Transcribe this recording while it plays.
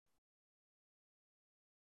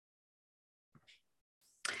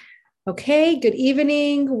Okay, good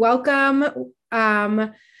evening. Welcome.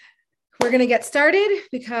 We're going to get started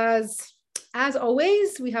because, as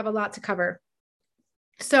always, we have a lot to cover.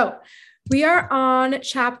 So we are on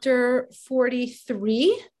chapter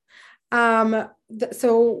 43. So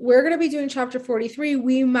we're going to be doing chapter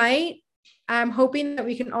 43. I'm hoping that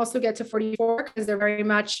we can also get to 44 because they're very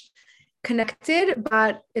much connected,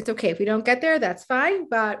 but it's okay. If we don't get there, that's fine,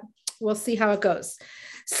 but we'll see how it goes.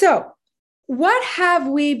 So what have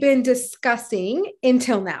we been discussing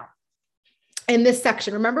until now in this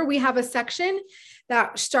section? Remember, we have a section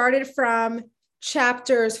that started from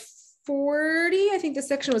chapters 40. I think the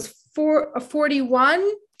section was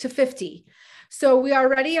 41 to 50. So we are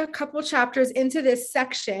already a couple chapters into this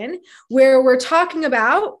section where we're talking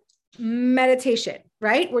about meditation,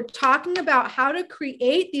 right? We're talking about how to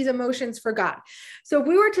create these emotions for God. So if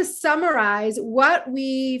we were to summarize what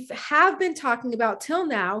we have been talking about till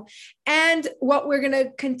now and what we're going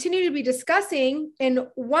to continue to be discussing in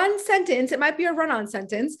one sentence, it might be a run-on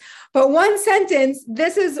sentence, but one sentence,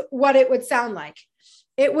 this is what it would sound like.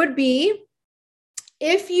 It would be,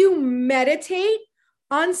 if you meditate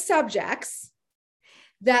on subjects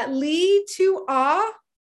that lead to awe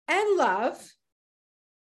and love,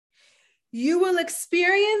 you will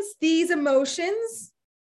experience these emotions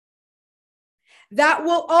that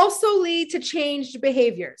will also lead to changed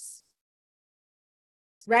behaviors,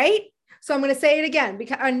 right? So I'm going to say it again,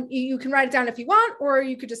 because you can write it down if you want, or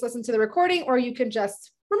you could just listen to the recording, or you can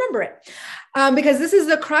just remember it, because this is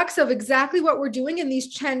the crux of exactly what we're doing in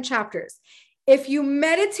these 10 chapters. If you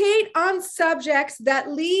meditate on subjects that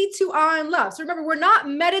lead to awe and love. So remember, we're not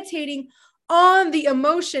meditating on the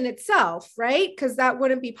emotion itself, right? Because that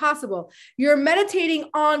wouldn't be possible. You're meditating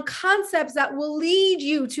on concepts that will lead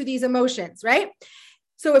you to these emotions, right?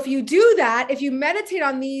 So if you do that, if you meditate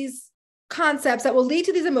on these concepts that will lead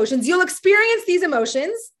to these emotions, you'll experience these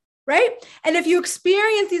emotions, right? And if you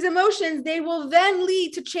experience these emotions, they will then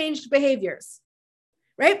lead to changed behaviors,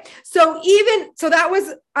 right? So that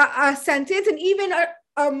was a sentence, and even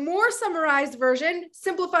a more summarized version,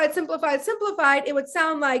 simplified, it would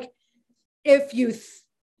sound like, if you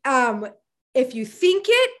think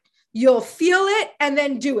it, you'll feel it and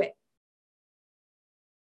then do it,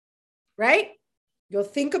 right? You'll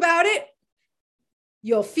think about it,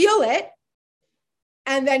 you'll feel it,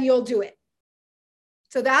 and then you'll do it.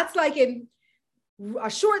 So that's like, in a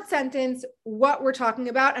short sentence, what we're talking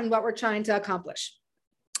about and what we're trying to accomplish.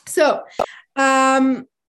 So in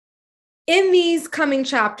these coming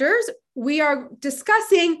chapters, we are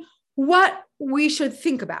discussing what we should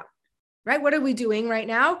think about. Right? What are we doing right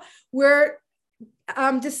now? We're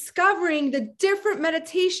discovering the different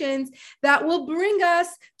meditations that will bring us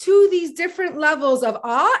to these different levels of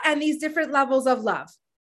awe and these different levels of love.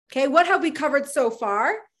 Okay, what have we covered so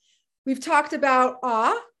far? We've talked about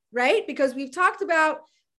awe, right? Because we've talked about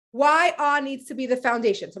why awe needs to be the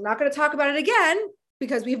foundation. So I'm not going to talk about it again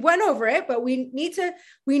because we've went over it, but we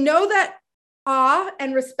know that awe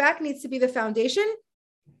and respect needs to be the foundation.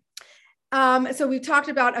 So we've talked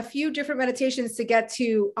about a few different meditations to get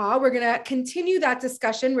to awe. We're going to continue that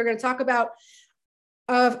discussion. We're going to talk about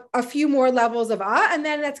a few more levels of awe, and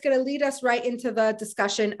then that's going to lead us right into the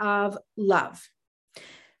discussion of love.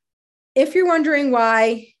 If you're wondering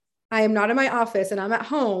why I am not in my office and I'm at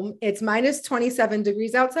home, it's minus 27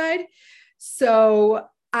 degrees outside. So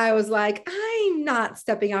I was like, I'm not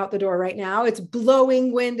stepping out the door right now. It's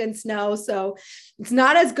blowing wind and snow. So it's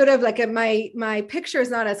not as good of my picture is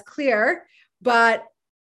not as clear, but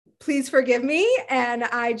please forgive me. And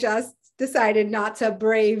I just decided not to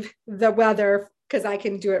brave the weather because I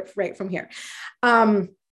can do it right from here.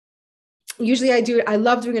 Usually I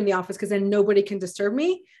love doing it in the office because then nobody can disturb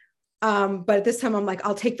me. But at this time I'm like,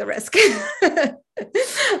 I'll take the risk.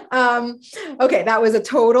 Okay. That was a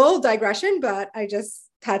total digression, but I just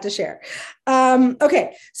had to share.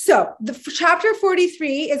 Okay, so the chapter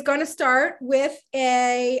 43 is going to start with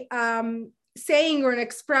a saying or an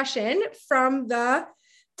expression from the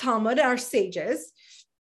Talmud, our sages.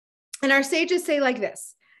 And our sages say like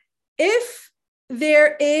this: if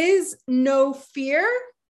there is no fear,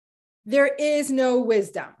 there is no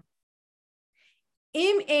wisdom.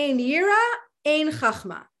 Im ein yira, ein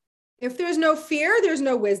chachma. If there's no fear, there's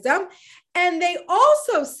no wisdom. And they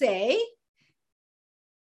also say,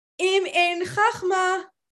 Im ein chachma,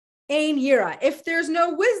 ein yira. If there's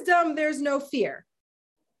no wisdom, there's no fear.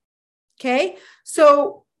 Okay,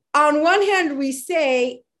 so on one hand, we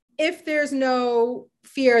say, if there's no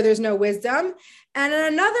fear, there's no wisdom. And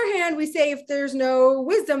on another hand, we say, if there's no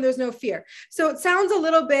wisdom, there's no fear. So it sounds a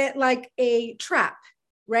little bit like a trap,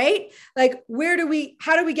 right? Like,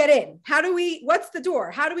 how do we get in? What's the door?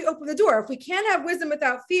 How do we open the door? If we can't have wisdom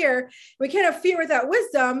without fear, we can't have fear without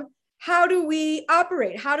wisdom, how do we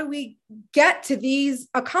operate? How do we get to these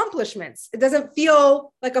accomplishments? It doesn't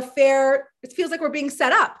feel like it feels like we're being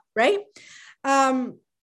set up, right?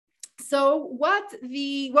 So what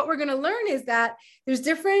we're going to learn is that there's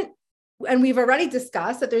different, and we've already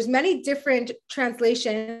discussed that there's many different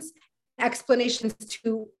translations, explanations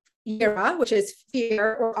to yira, which is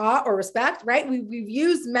fear or awe or respect, right? We've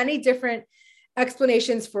used many different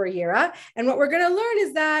explanations for yira. And what we're going to learn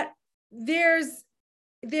is that there's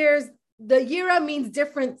the yira means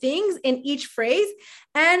different things in each phrase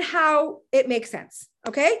and how it makes sense.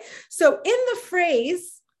 Okay. So in the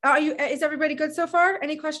phrase, is everybody good so far?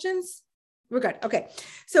 Any questions? We're good. Okay.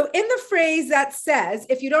 So in the phrase that says,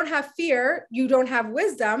 if you don't have fear, you don't have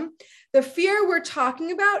wisdom, the fear we're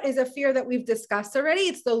talking about is a fear that we've discussed already.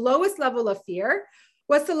 It's the lowest level of fear.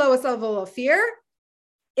 What's the lowest level of fear?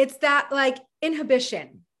 It's that like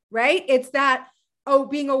inhibition, right? It's that,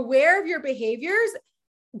 being aware of your behaviors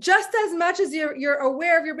just as much as you're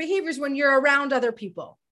aware of your behaviors when you're around other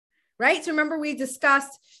people, right? So remember we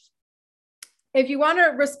discussed, if you want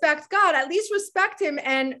to respect God, at least respect him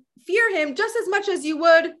and fear him just as much as you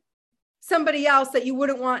would somebody else that you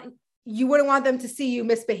wouldn't want them to see you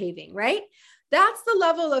misbehaving, right? That's the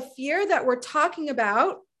level of fear that we're talking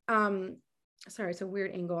about. Sorry, it's a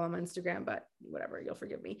weird angle on my Instagram, but whatever, you'll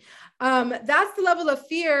forgive me. That's the level of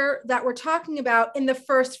fear that we're talking about in the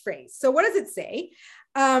first phrase. So what does it say?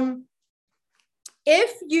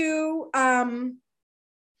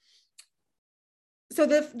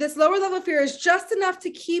 This lower level of fear is just enough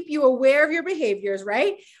to keep you aware of your behaviors,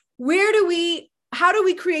 right? How do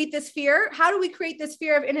we create this fear? How do we create this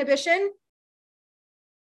fear of inhibition?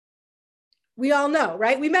 We all know,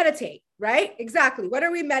 right? We meditate, right? Exactly. What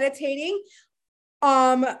are we meditating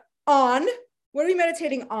on? What are we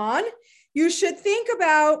meditating on? You should think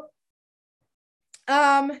about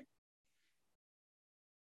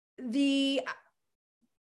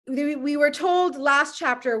we were told last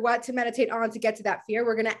chapter what to meditate on to get to that fear.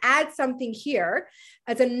 We're going to add something here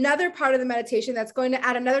as another part of the meditation that's going to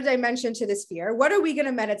add another dimension to this fear. What are we going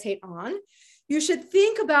to meditate on? You should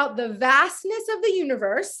think about the vastness of the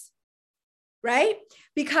universe, right?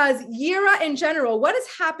 Because yira in general, what is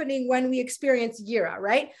happening when we experience yira,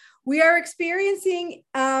 right? We are experiencing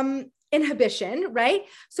inhibition, right?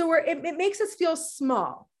 So it makes us feel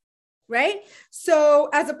small. Right? So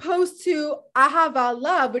as opposed to ahava,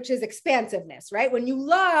 love, which is expansiveness, right? When you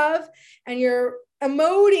love and you're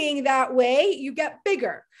emoting that way, you get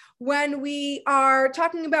bigger. When we are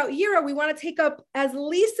talking about yira, we want to take up as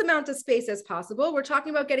least amount of space as possible. We're talking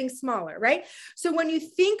about getting smaller, right? So when you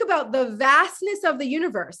think about the vastness of the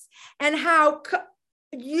universe and how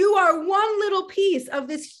you are one little piece of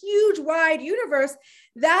this huge, wide universe,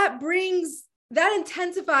 that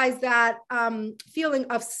intensifies that feeling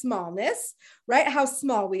of smallness, right? How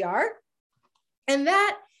small we are. And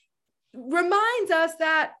that reminds us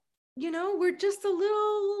that, we're just a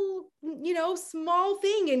little, small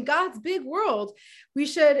thing in God's big world. We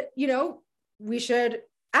should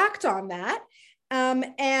act on that.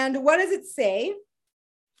 And what does it say?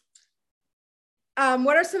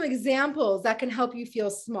 What are some examples that can help you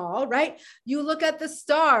feel small, right? You look at the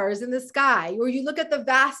stars in the sky, or you look at the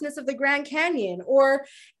vastness of the Grand Canyon, or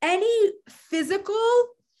any physical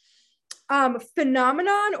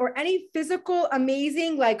phenomenon, or any physical,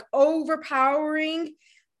 amazing, like overpowering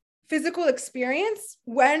physical experience.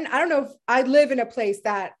 When, I don't know if I live in a place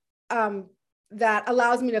that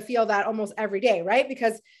allows me to feel that almost every day, right?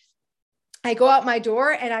 Because I go out my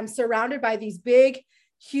door and I'm surrounded by these big,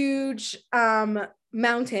 huge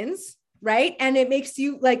mountains, right? And it makes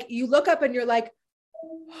you like, you look up and you're like,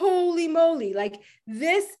 holy moly, like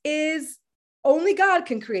this is, only God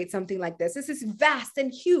can create something like this. This is vast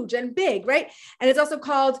and huge and big, right? And it's also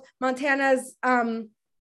called, Montana's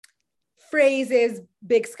phrase is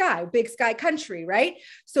big sky country, right?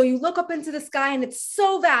 So you look up into the sky and it's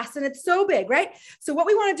so vast and it's so big, right? So what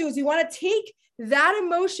we want to do is we want to take that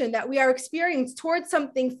emotion that we are experiencing towards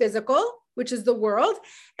something physical, which is the world,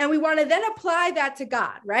 and we want to then apply that to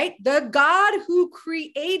God, right? The God who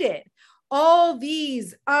created all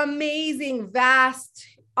these amazing, vast,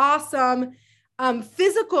 awesome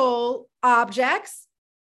physical objects.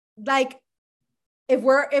 Like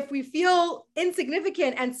if we feel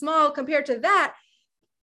insignificant and small compared to that,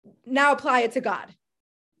 now apply it to God,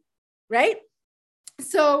 right?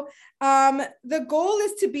 So the goal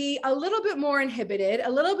is to be a little bit more inhibited, a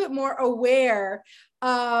little bit more aware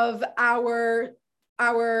of our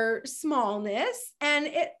smallness, and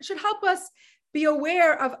it should help us be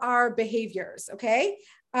aware of our behaviors, okay?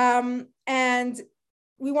 And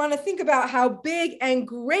we want to think about how big and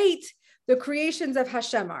great the creations of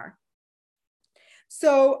Hashem are.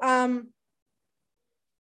 So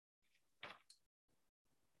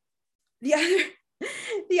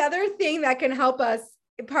the other thing that can help us,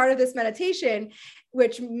 part of this meditation,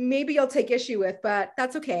 which maybe you'll take issue with, but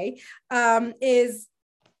that's okay, is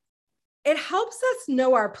it helps us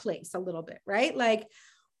know our place a little bit, right? Like,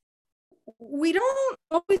 we don't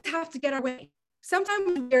always have to get our way.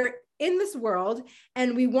 Sometimes we're in this world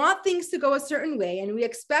and we want things to go a certain way and we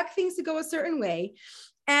expect things to go a certain way.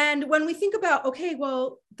 And when we think about, okay,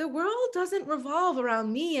 well, the world doesn't revolve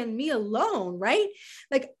around me and me alone, right?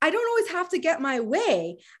 Like, I don't always have to get my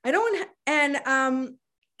way. I don't,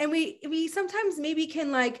 and we sometimes maybe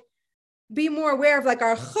can like be more aware of like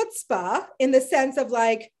our chutzpah, in the sense of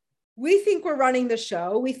like, we think we're running the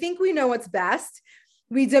show. We think we know what's best.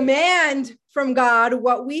 We demand from God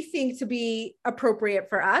what we think to be appropriate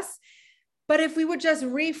for us. But if we would just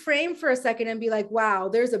reframe for a second and be like, wow,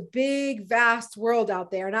 there's a big, vast world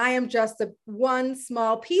out there, and I am just one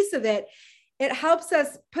small piece of it, it helps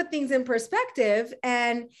us put things in perspective,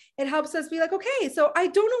 and it helps us be like, okay, so I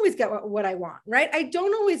don't always get what I want, right? I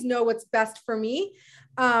don't always know what's best for me.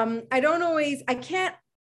 I can't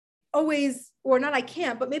always, or not I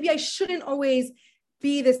can't, but maybe I shouldn't always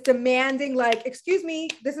be this demanding, like, excuse me,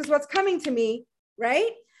 this is what's coming to me,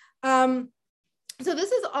 right? So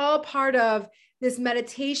this is all part of this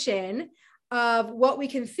meditation of what we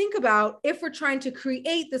can think about if we're trying to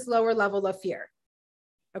create this lower level of fear,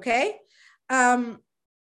 okay? Now,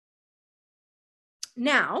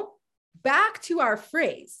 back to our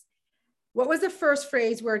phrase. What was the first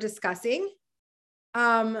phrase we're discussing?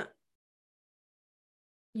 You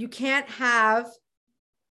can't have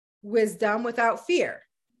wisdom without fear,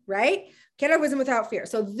 right? Can't have wisdom without fear.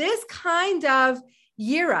 So this kind of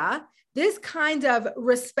yira, this kind of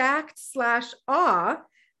respect / awe,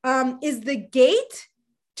 is the gate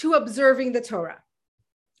to observing the Torah.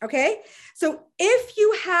 Okay. So if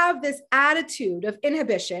you have this attitude of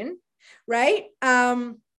inhibition, right?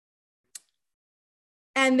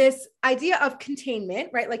 And this idea of containment,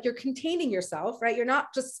 right? Like, you're containing yourself, right? You're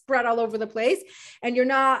not just spread all over the place, and you're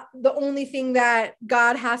not the only thing that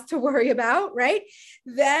God has to worry about, right?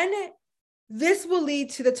 Then this will lead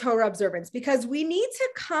to the Torah observance, because we need to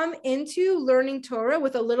come into learning Torah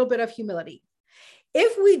with a little bit of humility.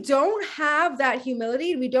 If we don't have that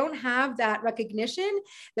humility, we don't have that recognition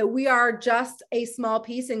that we are just a small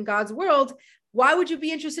piece in God's world, why would you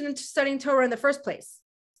be interested in studying Torah in the first place?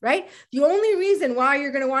 Right? The only reason why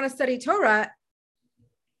you're going to want to study Torah,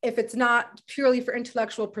 if it's not purely for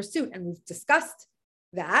intellectual pursuit, and we've discussed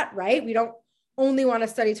that, right? We don't only want to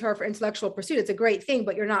study Torah for intellectual pursuit. It's a great thing,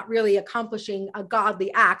 but you're not really accomplishing a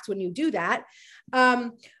godly act when you do that.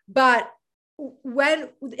 But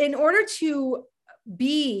in order to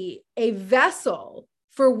be a vessel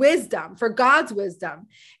for wisdom, for God's wisdom,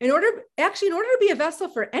 in order to be a vessel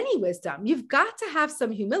for any wisdom, you've got to have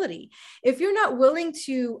some humility. If you're not willing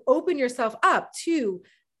to open yourself up to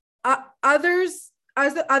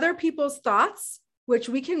other people's thoughts, which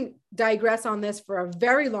we can digress on this for a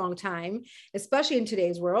very long time, especially in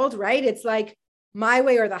today's world, right? It's like my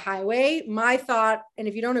way or the highway, my thought. And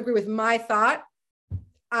if you don't agree with my thought,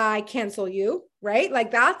 I cancel you, right?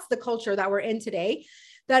 Like, that's the culture that we're in today.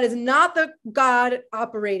 That is not the God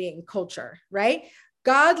operating culture, right?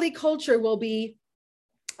 Godly culture will be,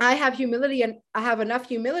 I have humility, and I have enough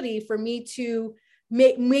humility for me to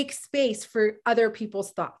make space for other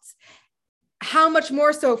people's thoughts. How much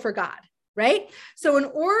more so for God, right? So in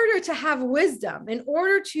order to have wisdom, in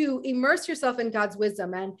order to immerse yourself in God's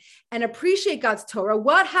wisdom and appreciate God's Torah,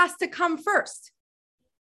 what has to come first?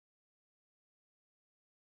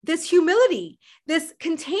 This humility, this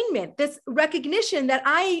containment, this recognition that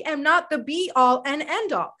I am not the be all and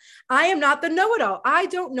end all. I am not the know-it-all. I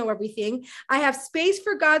don't know everything. I have space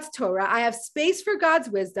for God's Torah. I have space for God's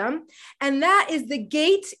wisdom. And that is the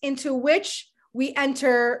gate into which we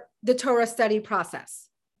enter the Torah study process.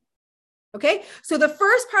 Okay. So the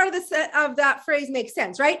first part of that phrase makes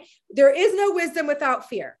sense, right? There is no wisdom without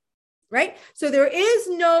fear. Right? So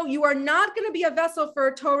you are not going to be a vessel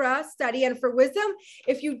for Torah study and for wisdom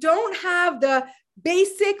if you don't have the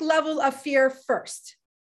basic level of fear first.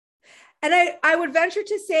 And I would venture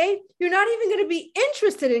to say, you're not even going to be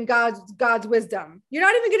interested in God's wisdom. You're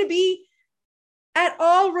not even going to be at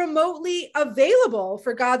all remotely available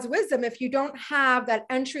for God's wisdom if you don't have that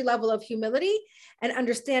entry level of humility and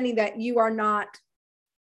understanding that you are not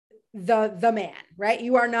the man, right?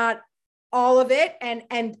 You are not all of it, and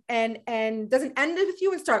doesn't end with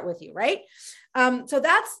you and start with you, right? So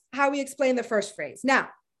that's how we explain the first phrase. Now,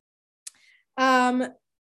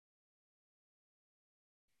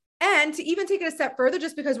 then to even take it a step further,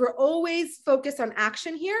 just because we're always focused on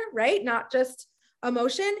action here, right? Not just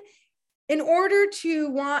emotion. In order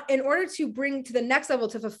to bring to the next level,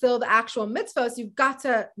 to fulfill the actual mitzvahs, you've got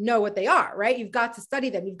to know what they are, right? You've got to study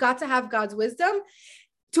them. You've got to have God's wisdom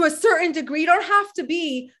to a certain degree. You don't have to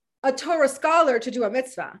be a Torah scholar to do a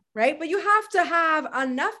mitzvah, right? But you have to have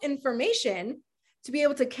enough information to be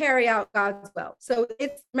able to carry out God's will. So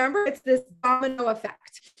remember, it's this domino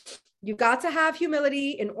effect. You've got to have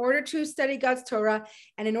humility in order to study God's Torah.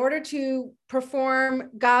 And in order to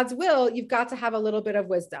perform God's will, you've got to have a little bit of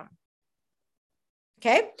wisdom.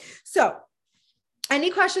 Okay, so any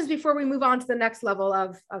questions before we move on to the next level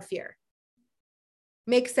of fear?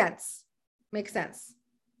 Makes sense. Makes sense.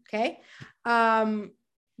 Okay,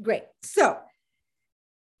 great. So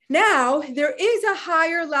now there is a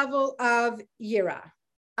higher level of yira.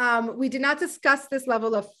 We did not discuss this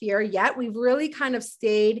level of fear yet. We've really kind of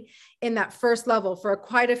stayed in that first level for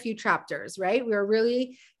quite a few chapters, right? We were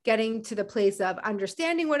really getting to the place of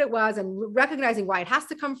understanding what it was and recognizing why it has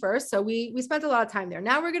to come first. So we spent a lot of time there.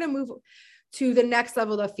 Now we're going to move to the next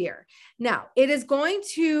level of fear. Now it is going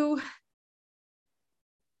to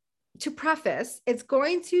preface, it's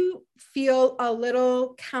going to feel a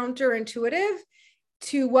little counterintuitive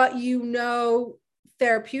to what you know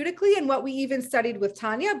therapeutically and what we even studied with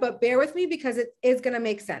Tanya, but bear with me because it is going to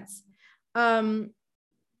make sense. I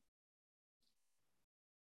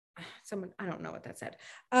don't know what that said.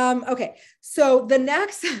 Okay. So the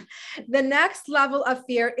next level of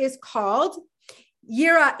fear is called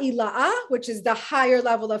yira ila'ah, which is the higher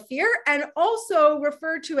level of fear, and also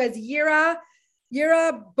referred to as yira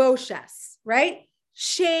boshes, right?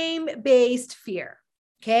 Shame-based fear.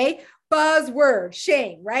 Okay. Buzzword,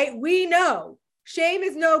 shame, right? We know shame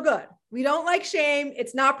is no good. We don't like shame.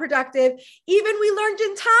 It's not productive. Even we learned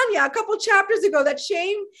in Tanya a couple chapters ago that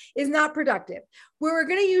shame is not productive. We're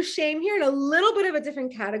going to use shame here in a little bit of a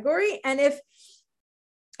different category. And if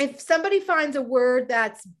somebody finds a word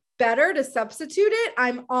that's better to substitute it,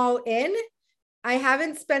 I'm all in. I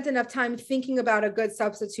haven't spent enough time thinking about a good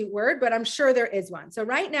substitute word, but I'm sure there is one. So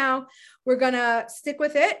right now we're going to stick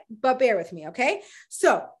with it, but bear with me. Okay.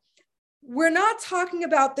 So we're not talking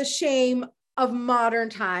about the shame of modern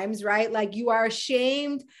times, right? Like you are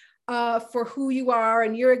ashamed for who you are,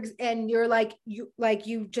 and you're like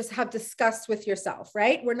you just have disgust with yourself,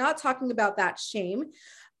 right? We're not talking about that shame.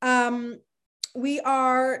 We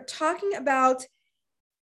are talking about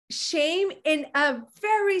shame in a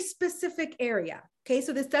very specific area. Okay,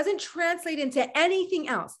 so this doesn't translate into anything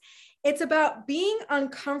else. It's about being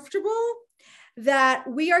uncomfortable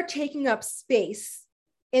that we are taking up space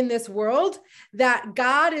in this world, that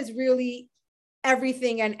God is really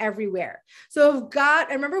everything and everywhere. So God,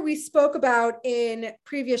 I remember we spoke about in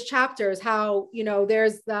previous chapters how,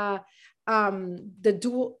 there's the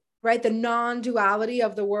dual, right? The non-duality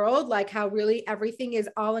of the world, like how really everything is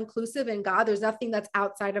all inclusive in God. There's nothing that's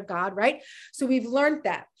outside of God, right? So we've learned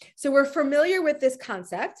that. So we're familiar with this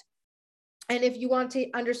concept. And if you want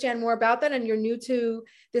to understand more about that and you're new to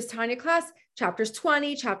this Tanya class, chapters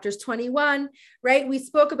 20, chapters 21, right? We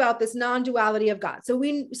spoke about this non-duality of God. So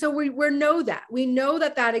we know that. We know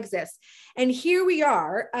that that exists. And here we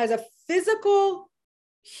are as a physical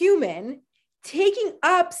human taking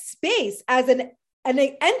up space as an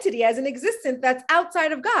entity, as an existence that's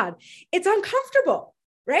outside of God. It's uncomfortable,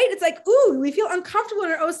 right? It's like, ooh, we feel uncomfortable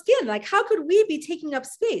in our own skin. Like, how could we be taking up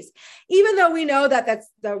space? Even though we know that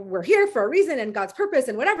we're here for a reason and God's purpose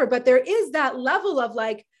and whatever, but there is that level of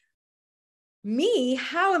like, me,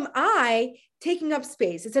 how am I taking up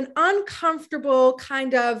space? It's an uncomfortable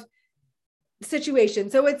kind of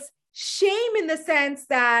situation. So it's shame in the sense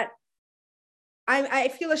that I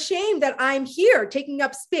feel ashamed that I'm here taking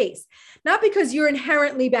up space, not because you're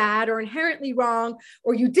inherently bad or inherently wrong,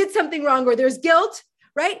 or you did something wrong, or there's guilt,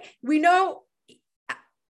 right? We know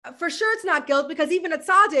for sure it's not guilt, because even a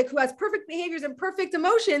tzaddik who has perfect behaviors and perfect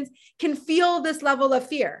emotions can feel this level of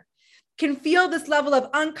fear, can feel this level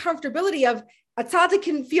of uncomfortability. Of a tzaddik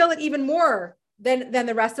can feel it even more than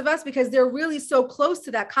the rest of us, because they're really so close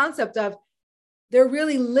to that concept of, they're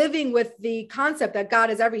really living with the concept that God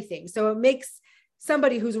is everything. So it makes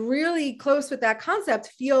somebody who's really close with that concept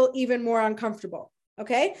feel even more uncomfortable.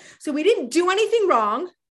 Okay. So we didn't do anything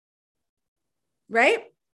wrong. Right.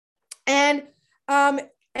 And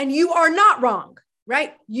you are not wrong,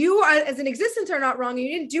 right? You are, as an existence, are not wrong. You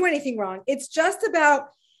didn't do anything wrong. It's just about,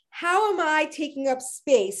 how am I taking up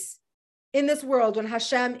space in this world when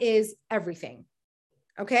Hashem is everything?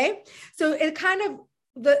 Okay. So it kind of,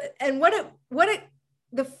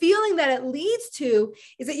 the feeling that it leads to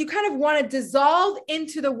is that you kind of want to dissolve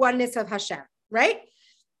into the oneness of Hashem, right?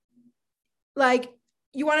 Like,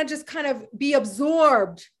 you want to just kind of be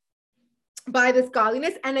absorbed by this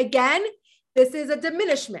godliness. And again, this is a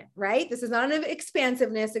diminishment, right? This is not an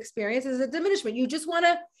expansiveness experience. This is a diminishment. You just want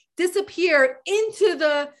to disappear into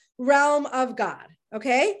the realm of God.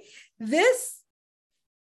 Okay. This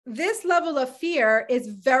level of fear is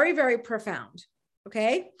very, very profound.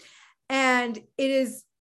 Okay. And it is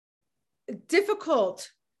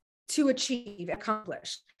difficult to achieve,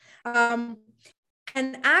 accomplish. And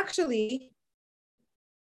actually,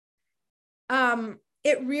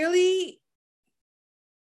 it's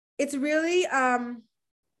really,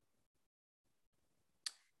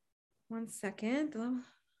 one second.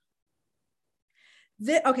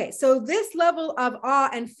 Okay, so this level of awe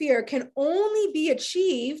and fear can only be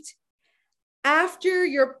achieved after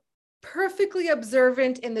you're perfectly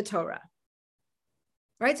observant in the Torah,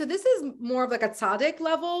 right? So this is more of like a tzaddik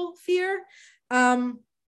level fear. And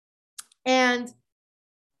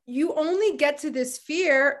you only get to this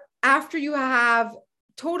fear after you have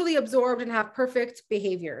totally absorbed and have perfect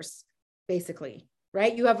behaviors, basically,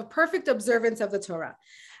 right? You have a perfect observance of the Torah.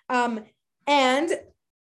 And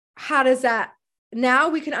how does that, now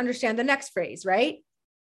we can understand the next phrase, right?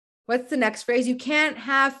 What's the next phrase? You can't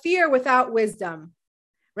have fear without wisdom,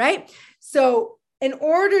 right? So in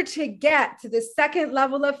order to get to the second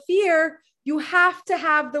level of fear, you have to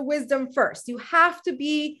have the wisdom first. You have to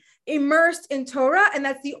be immersed in Torah, and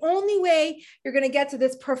that's the only way you're going to get to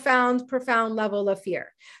this profound, profound level of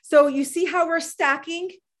fear. So you see how we're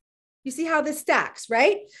stacking? You see how this stacks,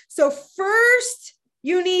 right? So first,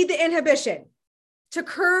 you need the inhibition to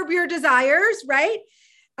curb your desires, right?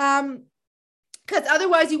 Because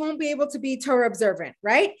otherwise you won't be able to be Torah observant,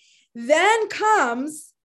 right? Then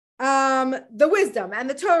comes the wisdom and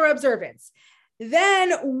the Torah observance.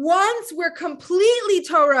 Then once we're completely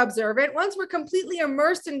Torah observant, once we're completely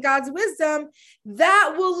immersed in God's wisdom,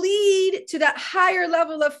 that will lead to that higher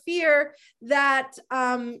level of fear that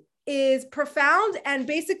is profound and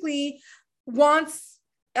basically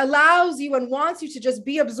allows you and wants you to just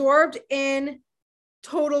be absorbed in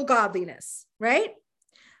total godliness, right?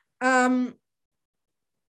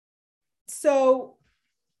 So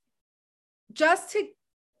just to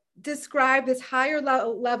describe this higher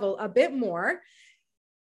level a bit more,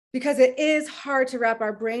 because it is hard to wrap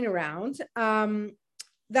our brain around. The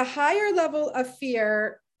higher level of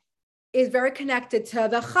fear is very connected to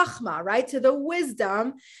the chachma, right? To the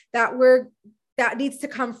wisdom that needs to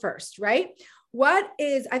come first, right?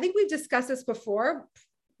 I think we've discussed this before,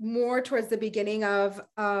 more towards the beginning of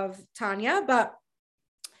Tanya, but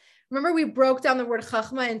remember we broke down the word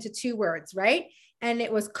chachma into two words, right? And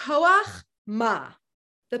it was koach ma,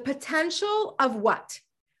 the potential of what?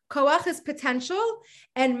 Koach is potential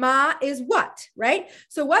and ma is what, right?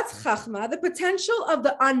 So what's chachma? The potential of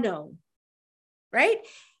the unknown, right?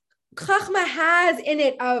 Chachma has in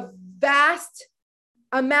it a vast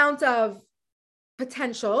amount of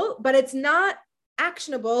potential, but it's not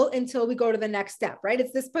actionable until we go to the next step, right?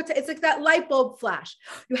 It's like that light bulb flash.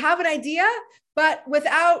 You have an idea, but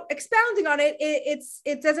without expounding on it,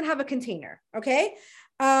 it doesn't have a container, okay?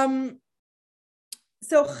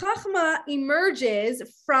 So chachma emerges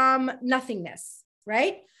from nothingness,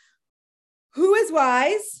 right? Who is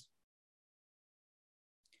wise?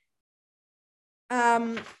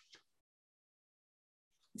 So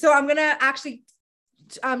I'm going to actually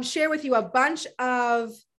share with you a bunch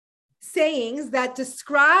of sayings that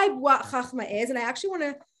describe what chachma is. And I actually want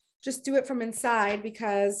to just do it from inside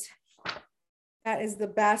because that is the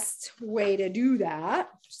best way to do that.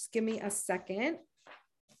 Just give me a second.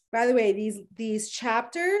 By the way, these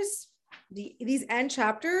chapters, these end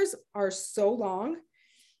chapters are so long.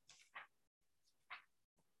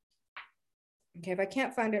 Okay, if I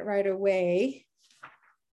can't find it right away,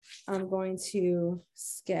 I'm going to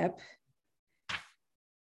skip.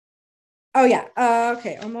 Oh yeah,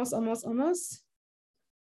 okay, almost.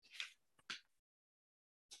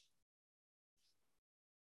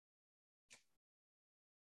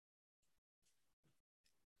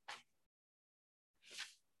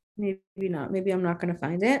 Maybe not, maybe I'm not gonna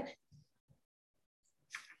find it.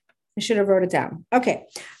 I should have wrote it down. Okay,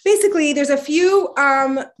 basically there's a few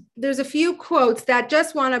quotes that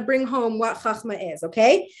just wanna bring home what chachma is,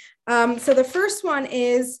 okay? So the first one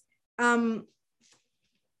is, chachma,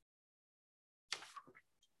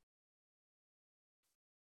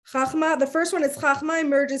 the first one is chachma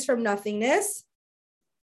emerges from nothingness.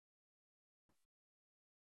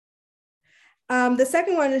 The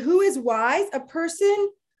second one, who is wise? A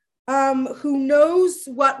person who knows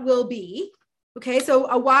what will be. Okay, so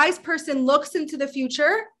a wise person looks into the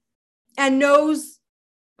future and knows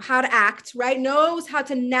how to act, right? Knows how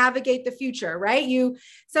to navigate the future, right?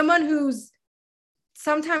 Someone who's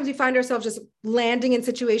sometimes we find ourselves just landing in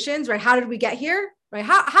situations, right? How did we get here? Right?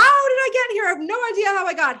 How did I get here? I have no idea how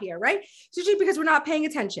I got here, right? It's usually because we're not paying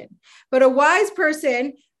attention. But a wise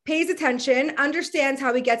person pays attention, understands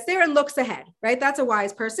how he gets there, and looks ahead, right? That's a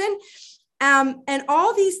wise person. And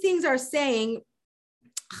all these things are saying,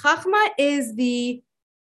 Chachma is the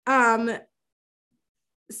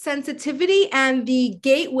sensitivity and the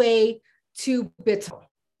gateway to Bittul.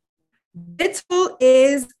 Bittul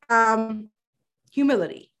is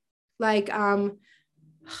humility. Like,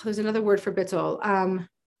 there's another word for Bittul.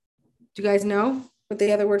 Do you guys know what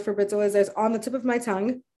the other word for Bittul is? There's on the tip of my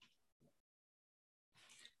tongue.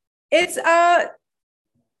 It's,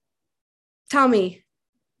 tell me.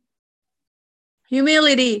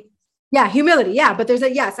 Humility. Yeah, humility. Yeah, but there's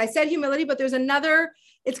yes, I said humility, but there's another,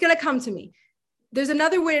 it's going to come to me. There's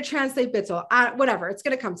another way to translate Bittul, whatever, it's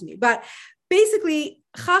going to come to me. But basically,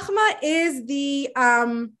 Chachma is the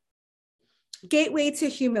gateway to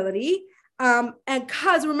humility. And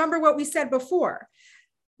because remember what we said before,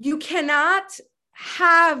 you cannot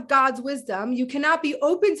have God's wisdom. You cannot be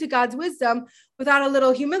open to God's wisdom without a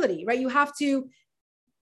little humility, right? You have to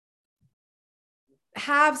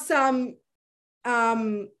have some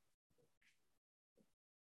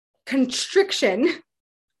constriction,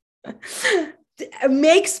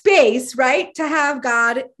 make space, right, to have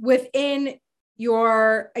God within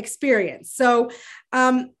your experience. So,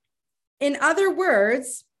 in other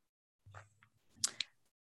words,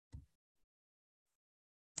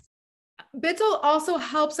 Bittul also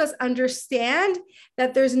helps us understand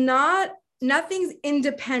that there's nothing's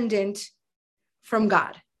independent from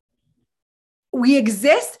God. We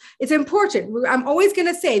exist. It's important. I'm always going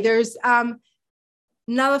to say there's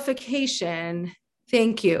nullification.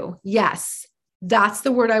 Thank you. Yes, that's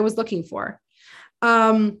the word I was looking for.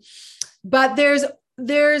 But there's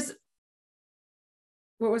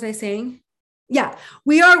what was I saying? Yeah,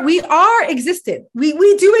 we are existent. We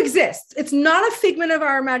do exist. It's not a figment of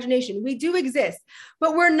our imagination. We do exist,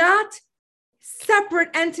 but we're not separate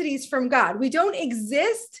entities from God. We don't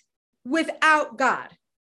exist without God,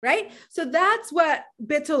 right? So that's what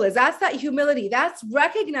Bittul is. That's that humility. That's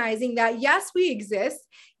recognizing that, yes, we exist.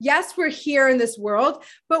 Yes, we're here in this world,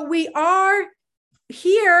 but we are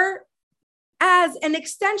here as an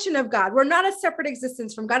extension of God. We're not a separate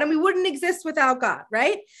existence from God, and we wouldn't exist without God,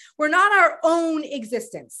 right? We're not our own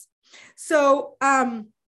existence. So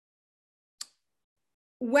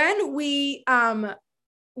when we can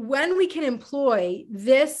employ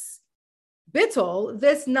this Bittul,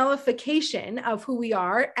 this nullification of who we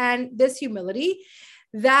are, and this humility,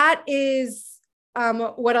 that is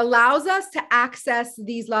what allows us to access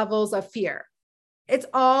these levels of fear. It's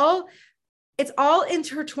all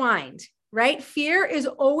intertwined, right? Fear is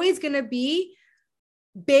always going to be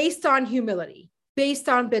based on humility, based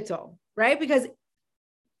on Bittul, right? Because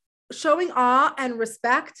showing awe and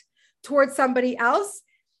respect towards somebody else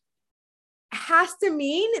has to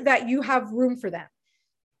mean that you have room for them.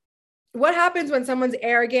 What happens when someone's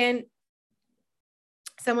arrogant?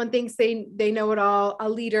 Someone thinks they know it all, a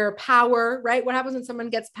leader, power, right? What happens when someone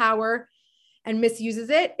gets power and misuses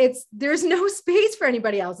it? There's no space for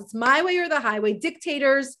anybody else. It's my way or the highway.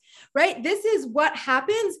 Dictators, right? This is what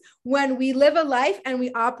happens when we live a life and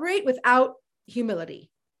we operate without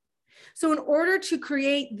humility. So in order to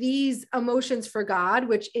create these emotions for God,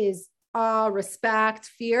 which is awe, respect,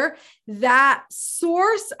 fear, that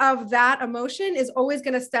source of that emotion is always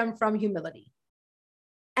going to stem from humility.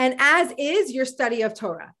 And as is your study of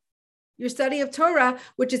Torah. Your study of Torah,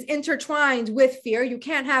 which is intertwined with fear. You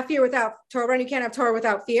can't have fear without Torah, and you can't have Torah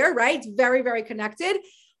without fear, right? It's very, very connected.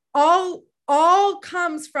 All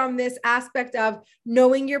comes from this aspect of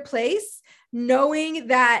knowing your place, knowing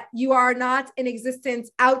that you are not in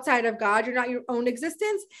existence outside of God. You're not your own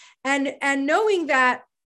existence. And knowing that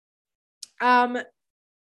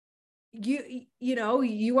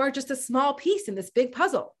you are just a small piece in this big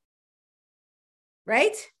puzzle,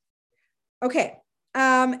 right? Okay.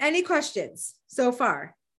 Any questions so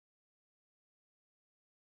far?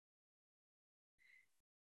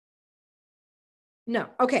 No.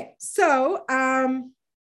 Okay. So,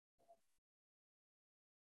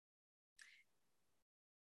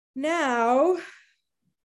 now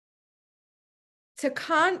so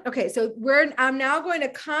I'm now going to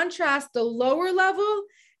contrast the lower level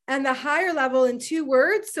and the higher level in two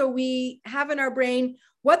words. So we have in our brain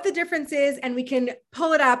what the difference is, and we can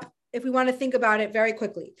pull it up if we want to think about it very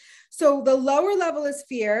quickly. So the lower level is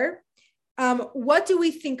fear. What do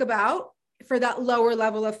we think about for that lower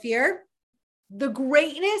level of fear? The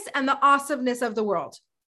greatness and the awesomeness of the world,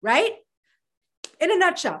 right? in a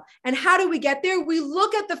nutshell. And how do we get there? We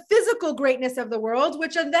look at the physical greatness of the world,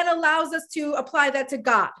 which then allows us to apply that to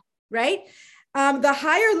God, right? The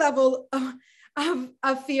higher level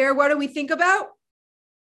of fear, what do we think about?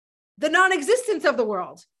 The non-existence of the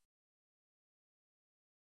world,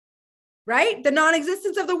 right? The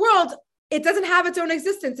non-existence of the world, it doesn't have its own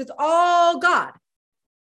existence. It's all God.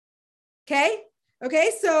 Okay?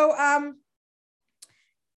 Okay, so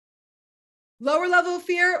lower level of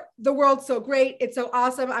fear, the world's so great. It's so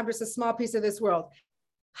awesome. I'm just a small piece of this world.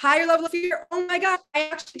 Higher level of fear, oh my gosh, I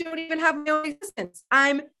actually don't even have my own existence.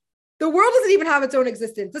 The world doesn't even have its own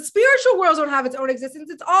existence. The spiritual world don't have its own existence.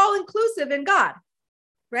 It's all inclusive in God,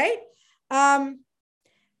 right?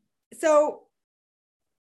 So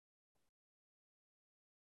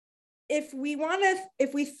if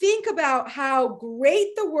we think about how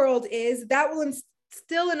great the world is, that will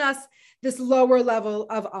instill in us this lower level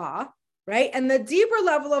of awe, right? And the deeper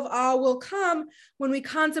level of awe will come when we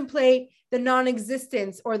contemplate the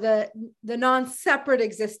non-existence or the non-separate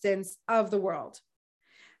existence of the world.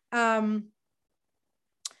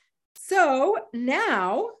 So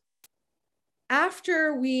now,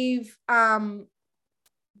 after we've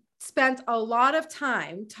spent a lot of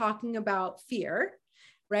time talking about fear,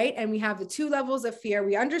 right? And we have the two levels of fear.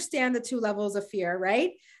 We understand the two levels of fear,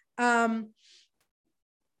 right?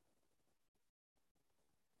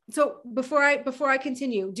 So before I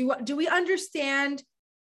continue, do we understand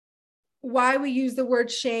why we use the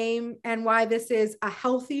word shame and why this is a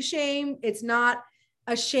healthy shame? It's not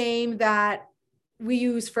a shame that we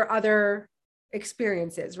use for other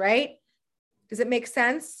experiences, right? Does it make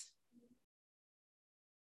sense?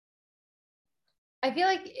 I feel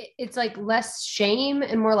like it's like less shame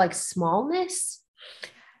and more like smallness.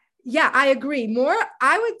 Yeah, I agree. More,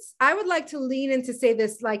 I would like to lean into say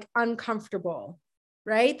this like uncomfortable,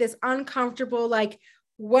 right? This uncomfortable, like,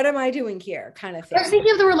 what am I doing here kind of thing. I was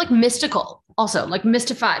thinking of the word like mystical also, like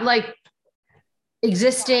mystified, like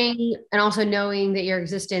existing and also knowing that your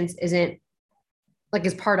existence isn't like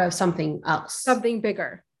is part of something else. Something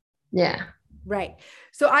bigger. Yeah. Right.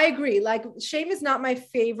 So I agree. Like shame is not my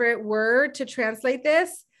favorite word to translate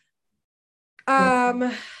this.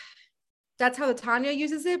 That's how the Tanya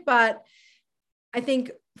uses it, but I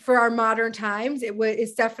think for our modern times,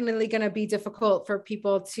 it's definitely going to be difficult for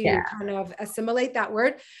people to kind of assimilate that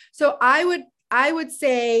word. So I would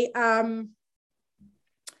say, but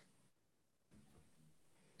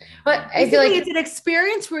I feel like it's an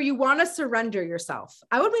experience where you want to surrender yourself.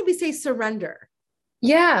 I would maybe say surrender.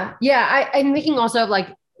 Yeah. Yeah. I'm thinking also of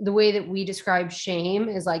like the way that we describe shame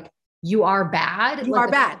is like, you are bad. You are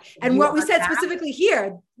bad. And what we said specifically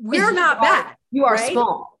here, we're not bad. You are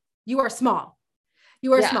small. You are small.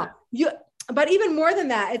 You are small. But even more than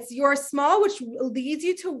that, it's you're small, which leads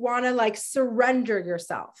you to want to like surrender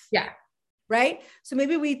yourself. Yeah. Right. So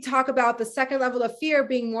maybe we talk about the second level of fear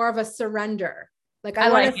being more of a surrender. Like I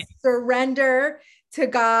want to surrender to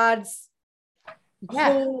God's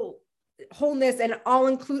wholeness and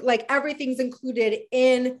like everything's included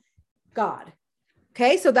in God.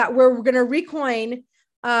 Okay. So that we're going to recoin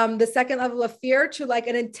the second level of fear to like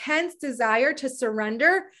an intense desire to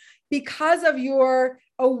surrender because of your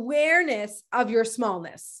awareness of your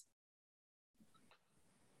smallness.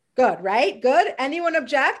 Good, right? Good. Anyone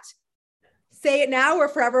object? Say it now or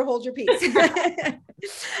forever hold your peace.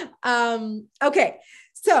 Okay.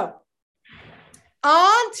 So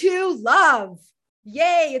on to love.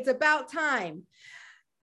 Yay. It's about time.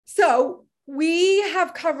 So we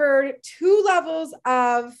have covered two levels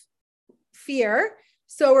of fear.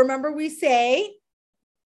 So remember we say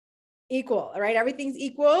equal, all right? Everything's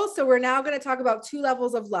equal. So we're now going to talk about two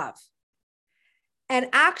levels of love. And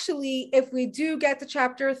actually, if we do get to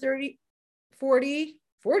chapter 30, 40,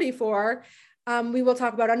 44, we will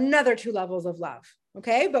talk about another two levels of love.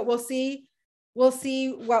 Okay. But we'll see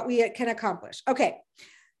what we can accomplish. Okay.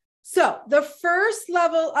 So the first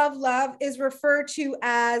level of love is referred to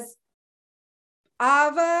as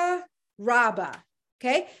Ava Rabba.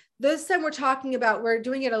 Okay. This time we're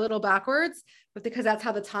doing it a little backwards, but because that's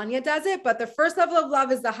how the Tanya does it. But the first level of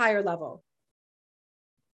love is the higher level.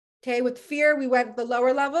 Okay. With fear, we went the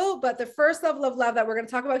lower level, but the first level of love that we're going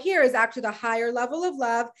to talk about here is actually the higher level of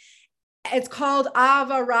love. It's called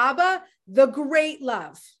Ava Rabba, the great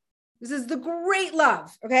love. This is the great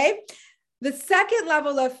love. Okay. The second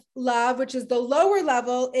level of love, which is the lower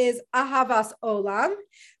level, is Ahavas Olam.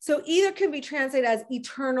 So either can be translated as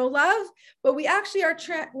eternal love, but we actually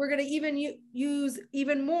we're going to even use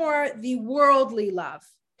even more the worldly love.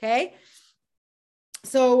 Okay.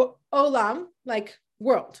 So Olam, like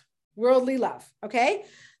worldly love. Okay.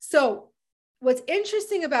 So what's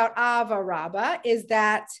interesting about Ava Rabba is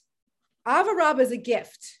that Avarab is a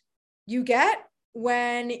gift you get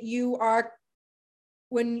when you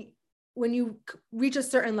reach a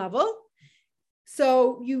certain level.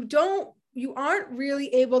 So you aren't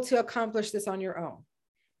really able to accomplish this on your own.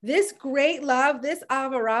 This great love, this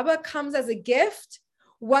Avaraba, comes as a gift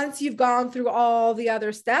once you've gone through all the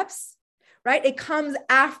other steps, right? It comes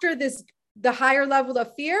after this, the higher level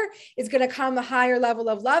of fear is going to come the higher level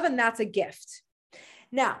of love, and that's a gift.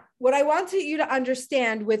 Now, what I want you to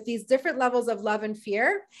understand with these different levels of love and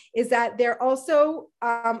fear is that they're also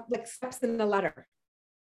like steps in the ladder.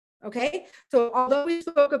 Okay. So although we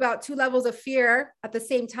spoke about two levels of fear at the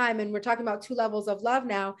same time, and we're talking about two levels of love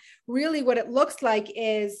now, really what it looks like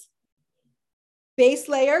is base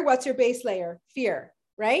layer. What's your base layer? Fear,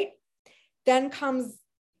 right? Then comes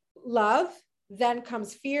love, then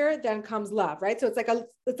comes fear, then comes love, right? So it's like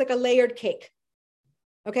a layered cake.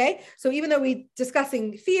 Okay. So even though we're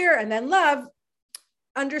discussing fear and then love,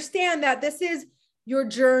 understand that this is your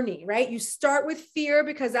journey, right? You start with fear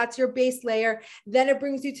because that's your base layer. Then it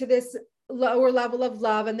brings you to this lower level of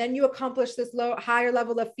love. And then you accomplish this higher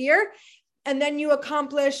level of fear. And then you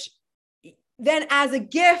accomplish, then as a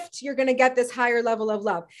gift, you're going to get this higher level of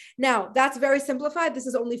love. Now, that's very simplified. This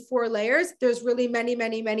is only 4 layers. There's really many,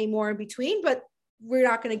 many, many more in between, but we're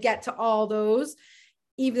not going to get to all those.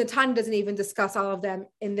 Even Tanya doesn't even discuss all of them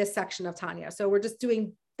in this section of Tanya. So we're just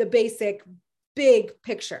doing the basic big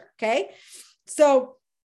picture. Okay. So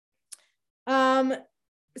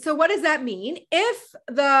what does that mean? If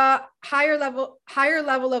the higher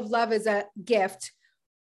level of love is a gift,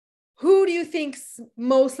 who do you think's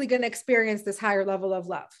mostly going to experience this higher level of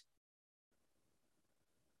love?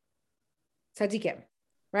 Tzaddikim,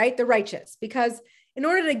 right? The righteous, because in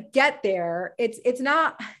order to get there, it's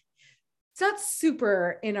not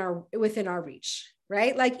super within our reach,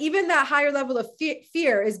 right? Like even that higher level of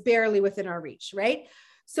fear is barely within our reach, right?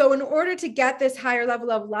 So in order to get this higher level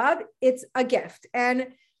of love, it's a gift, and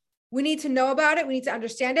we need to know about it. We need to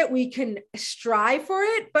understand it. We can strive for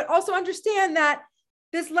it, but also understand that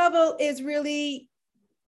this level is really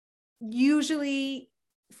usually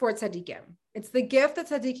for tzaddikim. It's the gift that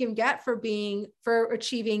tzaddikim get for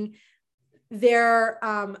achieving their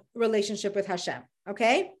relationship with Hashem.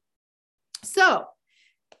 Okay. So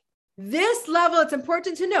this level, it's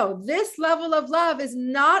important to know, this level of love is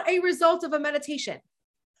not a result of a meditation.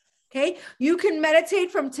 Okay. You can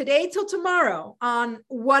meditate from today till tomorrow on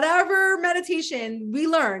whatever meditation we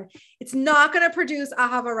learn. It's not going to produce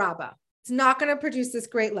Ahava Rabbah. It's not going to produce this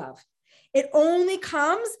great love. It only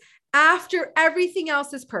comes after everything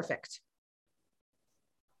else is perfect.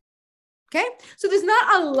 Okay. So there's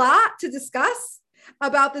not a lot to discuss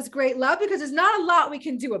about this great love because there's not a lot we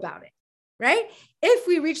can do about it. Right? If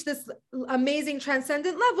we reach this amazing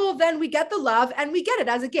transcendent level, then we get the love and we get it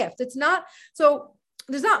as a gift. It's not, so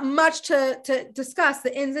there's not much to discuss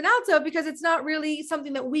the ins and outs of because it's not really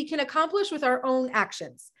something that we can accomplish with our own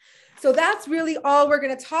actions. So that's really all we're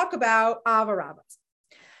going to talk about Avarabas.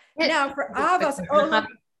 Now for Avas,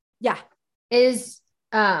 yeah. Is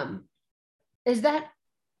that,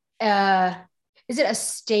 is it a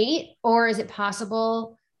state or is it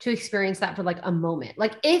possible to experience that for like a moment?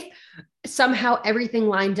 Like if somehow everything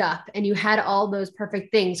lined up and you had all those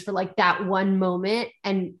perfect things for like that one moment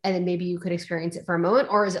and then maybe you could experience it for a moment,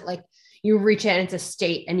 or is it like you reach it and it's a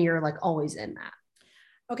state and you're like always in that?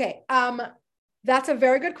 Okay. That's a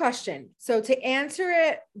very good question. So to answer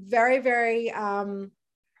it very, very,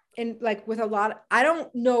 in like with a lot, I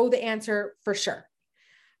don't know the answer for sure.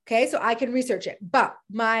 Okay. So I can research it, but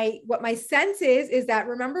what my sense is that,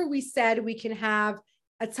 remember we said we can have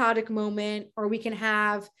a tzaddik moment or we can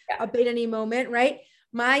have a Beinoni moment, right?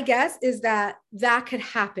 My guess is that could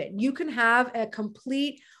happen. You can have a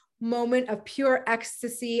complete moment of pure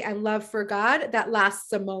ecstasy and love for God that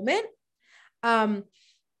lasts a moment.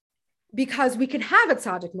 Because we can have a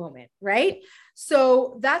tzaddik moment, right?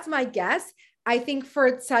 So that's my guess. I think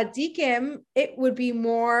for tzaddikim, it would be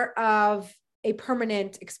more of a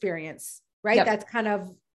permanent experience, right? Yep. That's kind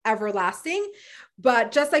of everlasting.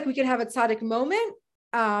 But just like we can have a tzaddik moment,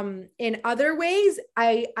 in other ways,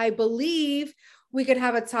 I believe we could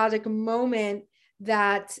have a tzaddik moment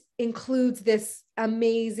that includes this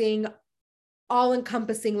amazing,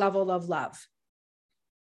 all-encompassing level of love.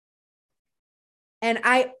 And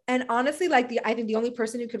honestly, I think the only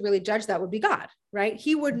person who could really judge that would be God, right?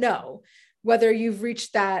 He would know whether you've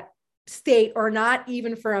reached that state or not,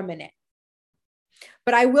 even for a minute.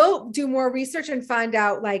 But I will do more research and find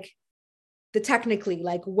out like technically,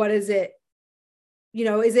 like what is it? You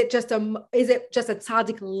know, is it just a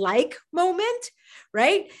tzaddik-like moment,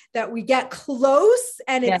 right? That we get close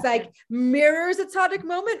and it's like mirrors a tzaddik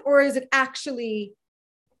moment, or is it actually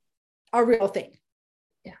a real thing.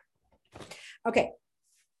 Yeah. Okay.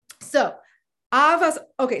 So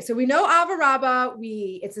so we know Ava Rabba,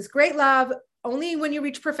 it's this great love. Only when you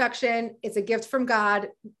reach perfection, it's a gift from God.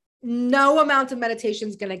 No amount of meditation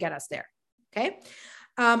is going to get us there. Okay.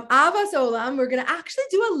 Avas Olam, we're going to actually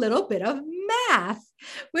do a little bit of math,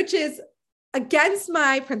 which is against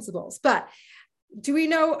my principles, but do we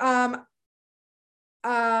know,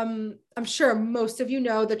 I'm sure most of you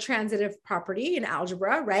know the transitive property in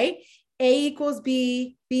algebra, right? A equals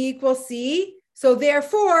B, B equals C. So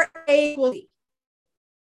therefore A equals C,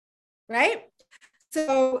 right?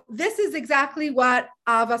 So this is exactly what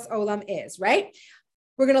Avas Olam is, right?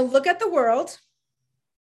 We're going to look at the world.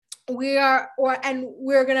 We're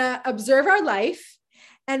going to observe our life,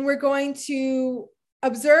 and we're going to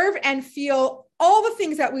observe and feel all the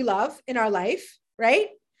things that we love in our life, right?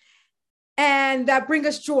 And that bring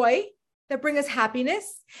us joy, that bring us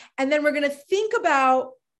happiness. And then we're going to think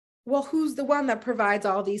about, well, who's the one that provides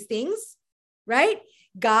all these things, right?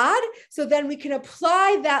 God. So then we can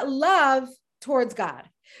apply that love towards God.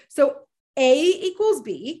 So A equals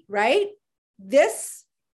B, right? This,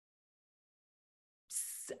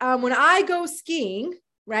 when I go skiing,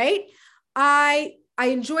 right? I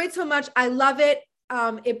enjoy it so much. I love it.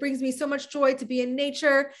 It brings me so much joy to be in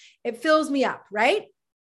nature. It fills me up, right?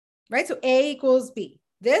 Right? So A equals B.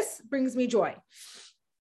 This brings me joy.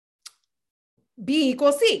 B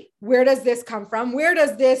equals C. Where does this come from? Where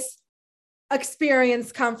does this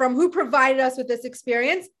experience come from? Who provided us with this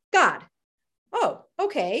experience? God. Oh,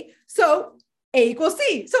 okay. So A equals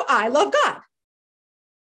C. So I love God.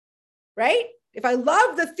 Right? If I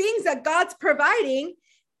love the things that God's providing,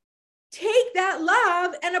 take that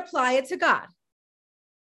love and apply it to God.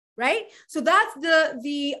 Right? So that's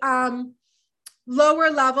the lower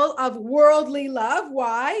level of worldly love.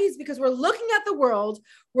 Why? Is because we're looking at the world,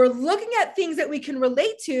 we're looking at things that we can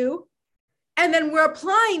relate to, and then we're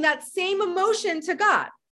applying that same emotion to God,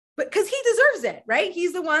 but because he deserves it, right?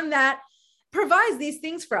 He's the one that provides these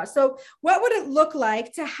things for us. So what would it look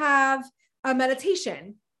like to have a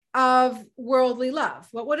meditation of worldly love?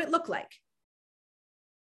 What would it look like?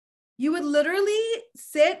 You would literally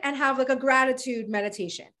sit and have like a gratitude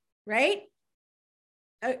meditation, right?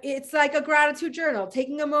 It's like a gratitude journal,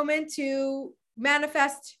 taking a moment to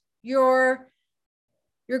manifest your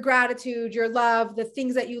gratitude, your love, the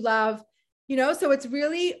things that you love, so it's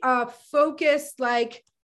really focused, like,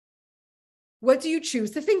 what do you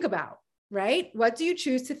choose to think about, right? What do you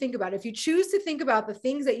choose to think about? If you choose to think about the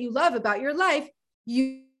things that you love about your life,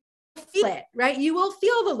 you feel it, right? You will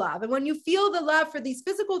feel the love. And when you feel the love for these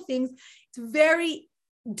physical things, it's very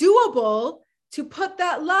doable to put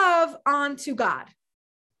that love onto God.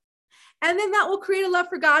 And then that will create a love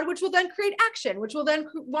for God, which will then create action, which will then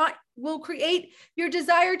will create your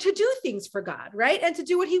desire to do things for God, right? And to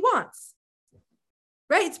do what he wants,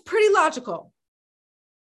 right? It's pretty logical,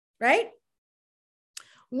 right?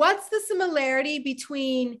 What's the similarity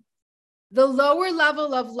between the lower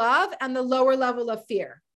level of love and the lower level of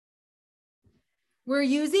fear? We're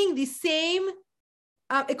using the same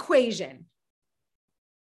equation.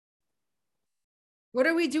 What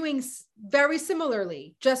are we doing very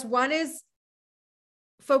similarly? Just one is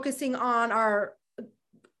focusing on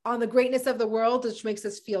the greatness of the world, which makes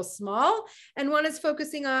us feel small, and one is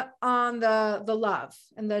focusing on the love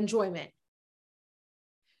and the enjoyment.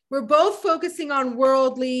 We're both focusing on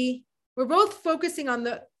worldly. We're both focusing on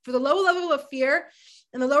for the lower level of fear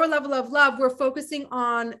and the lower level of love. We're focusing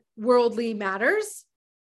on worldly matters,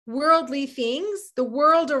 worldly things, the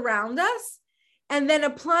world around us, and then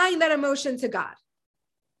applying that emotion to God.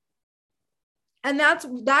 And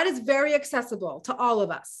that is very accessible to all of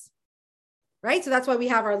us, right? So that's why we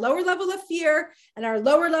have our lower level of fear and our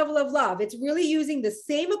lower level of love. It's really using the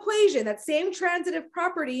same equation, that same transitive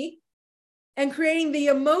property, and creating the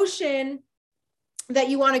emotion that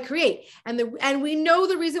you want to create. And we know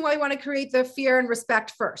the reason why we want to create the fear and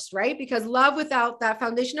respect first, right? Because love without that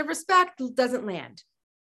foundation of respect doesn't land,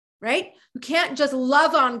 right? You can't just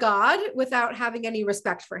love on God without having any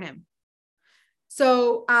respect for him.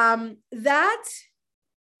 So that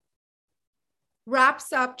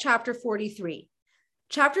wraps up chapter 43.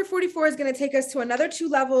 Chapter 44 is going to take us to another 2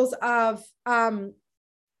 levels of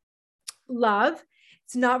love.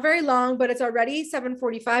 It's not very long, but it's already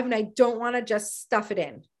 7:45, and I don't want to just stuff it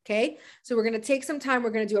in. Okay. So we're going to take some time. We're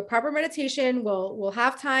going to do a proper meditation. We'll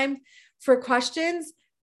have time for questions.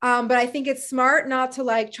 But I think it's smart not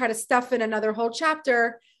to try to stuff in another whole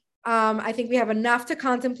chapter. I think we have enough to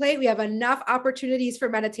contemplate. We have enough opportunities for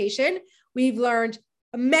meditation. We've learned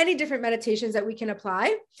many different meditations that we can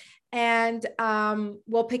apply, and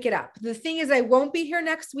we'll pick it up. The thing is, I won't be here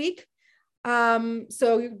next week.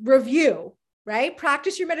 So review, right?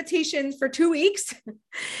 Practice your meditations for 2 weeks.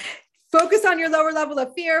 Focus on your lower level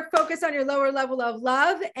of fear, focus on your lower level of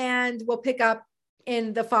love, and we'll pick up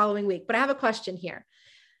in the following week. But I have a question here.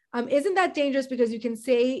 Isn't that dangerous because you can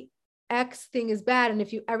say X thing is bad, and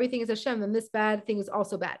if everything is Hashem, then this bad thing is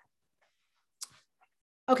also bad?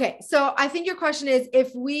 Okay, so I think your question is,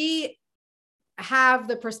 if we have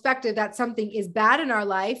the perspective that something is bad in our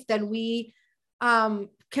life, then we can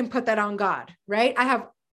put that on God, right? I have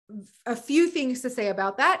a few things to say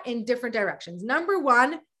about that in different directions. Number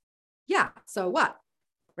one, yeah, so what,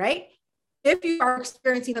 right? If you are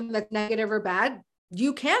experiencing something that's negative or bad,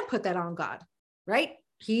 you can put that on God, right?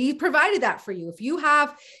 He provided that for you. If you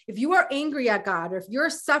are angry at God, or if you're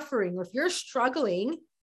suffering, or if you're struggling,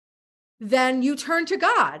 then you turn to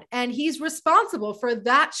God and he's responsible for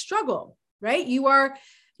that struggle, right? You have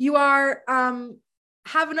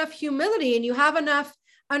enough humility and you have enough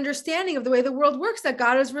understanding of the way the world works that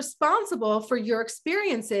God is responsible for your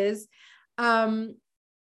experiences,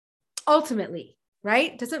 ultimately,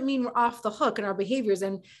 right? Doesn't mean we're off the hook in our behaviors.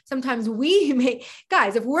 And sometimes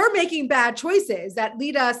if we're making bad choices that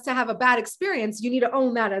lead us to have a bad experience, you need to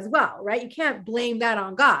own that as well, right? You can't blame that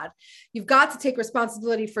on God. You've got to take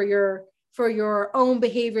responsibility for your own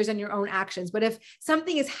behaviors and your own actions. But if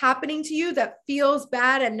something is happening to you that feels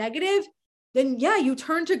bad and negative, then yeah, you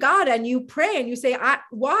turn to God and you pray and you say, I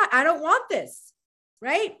don't want this,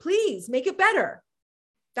 right? Please make it better.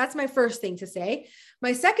 That's my first thing to say.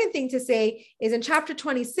 My second thing to say is in chapter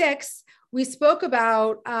 26, we spoke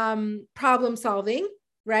about problem solving,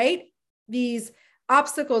 right? These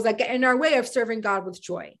obstacles that get in our way of serving God with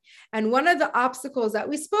joy. And one of the obstacles that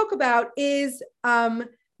we spoke about is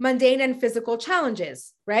mundane and physical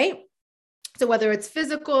challenges, right? So whether it's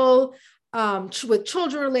physical, with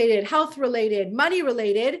children related, health related, money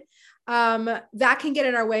related, that can get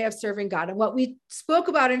in our way of serving God. And what we spoke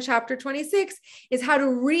about in chapter 26 is how to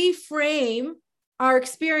reframe our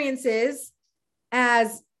experiences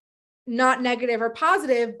as not negative or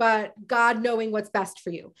positive, but God knowing what's best for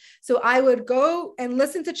you. So I would go and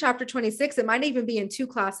listen to chapter 26. It might even be in 2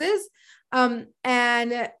 classes,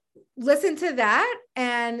 and listen to that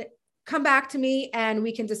and come back to me and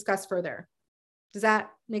we can discuss further. Does that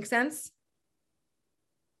make sense?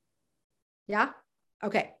 Yeah.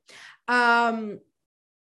 Okay.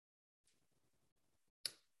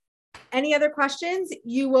 Any other questions?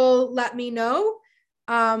 You will let me know,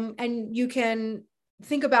 and you can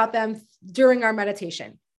think about them during our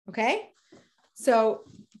meditation. Okay. So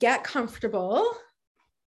get comfortable.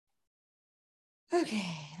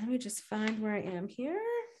 Okay. Let me just find where I am here.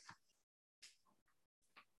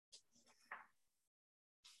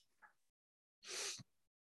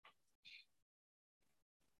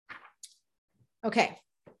 Okay.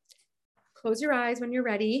 Close your eyes when you're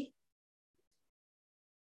ready.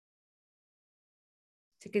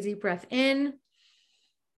 Take a deep breath in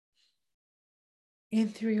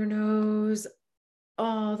through your nose,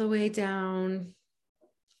 all the way down.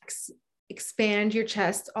 Expand your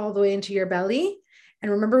chest all the way into your belly. And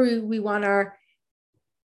remember, we want our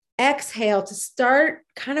exhale to start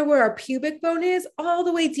kind of where our pubic bone is, all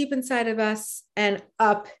the way deep inside of us and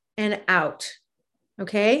up and out.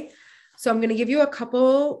 Okay. So I'm going to give you a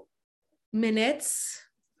couple minutes,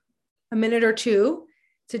 a minute or two,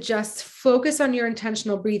 to just focus on your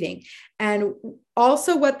intentional breathing. And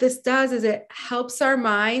also what this does is it helps our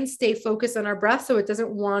mind stay focused on our breath so it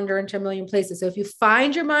doesn't wander into a million places. So if you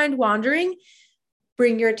find your mind wandering,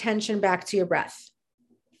 bring your attention back to your breath.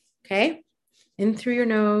 Okay? In through your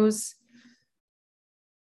nose,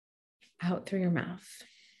 out through your mouth.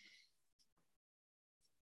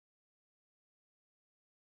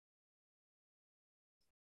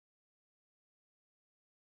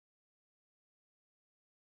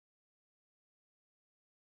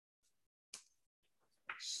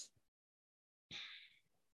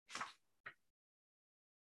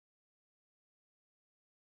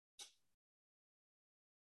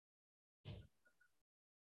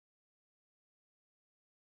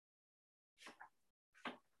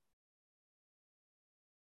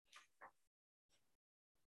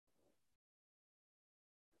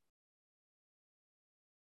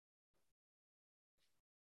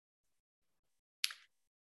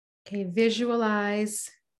 Okay, visualize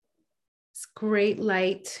this great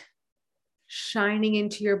light shining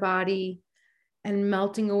into your body and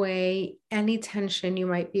melting away any tension you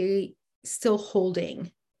might be still holding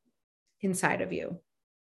inside of you.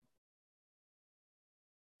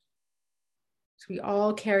 So we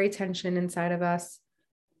all carry tension inside of us.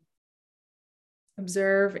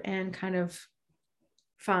 Observe and kind of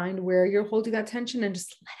find where you're holding that tension and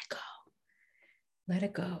just let it go. Let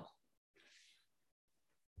it go.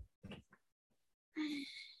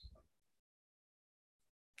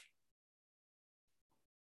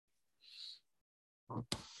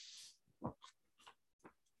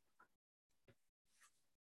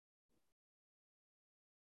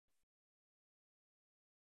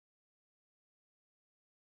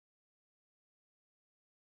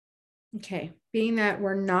 Okay, being that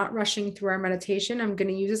we're not rushing through our meditation, I'm going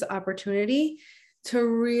to use this opportunity to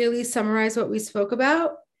really summarize what we spoke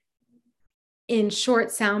about in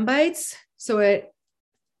short sound bites so it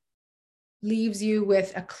leaves you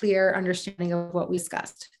with a clear understanding of what we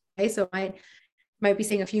discussed. Okay, so I might be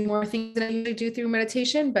saying a few more things than I usually do through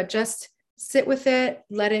meditation, but just sit with it,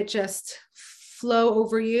 let it just flow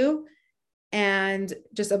over you, and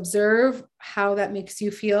just observe how that makes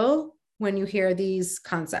you feel when you hear these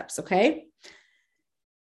concepts, okay?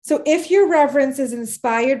 So if your reverence is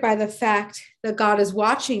inspired by the fact that God is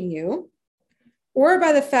watching you, or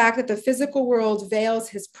by the fact that the physical world veils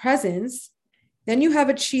his presence, then you have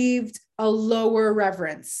achieved a lower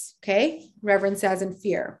reverence, okay? Reverence as in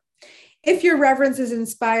fear. If your reverence is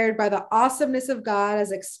inspired by the awesomeness of God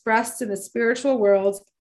as expressed in the spiritual world,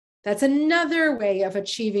 that's another way of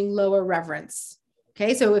achieving lower reverence.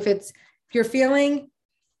 Okay, so if you're feeling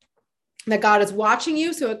that God is watching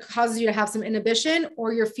you, so it causes you to have some inhibition,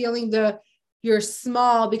 or you're feeling you're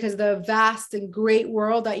small because of the vast and great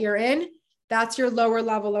world that you're in, that's your lower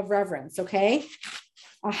level of reverence. Okay,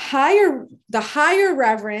 the higher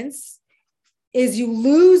reverence is you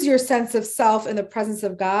lose your sense of self in the presence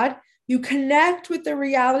of God. You connect with the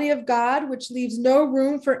reality of God, which leaves no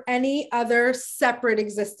room for any other separate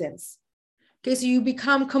existence. Okay, so you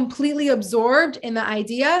become completely absorbed in the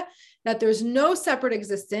idea that there's no separate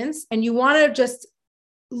existence, and you want to just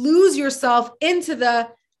lose yourself into the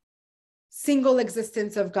single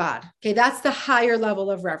existence of God. Okay, that's the higher level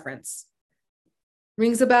of reverence.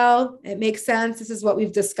 Rings a bell? It makes sense. This is what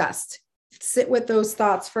we've discussed. Sit with those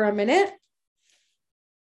thoughts for a minute.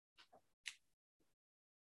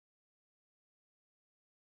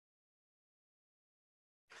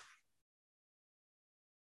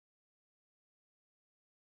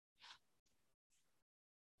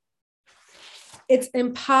 It's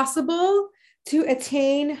impossible to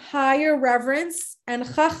attain higher reverence and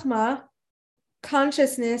chachma,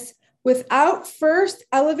 consciousness, without first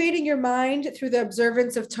elevating your mind through the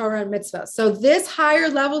observance of Torah and mitzvah. So this higher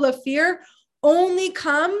level of fear only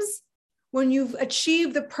comes when you've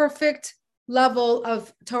achieved the perfect level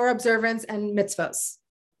of Torah observance and mitzvahs.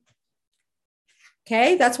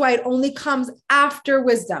 Okay, that's why it only comes after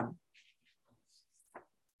wisdom.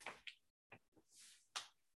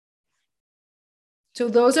 So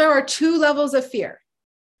those are our two levels of fear.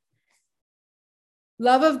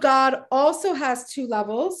 Love of God also has two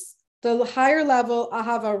levels. The higher level,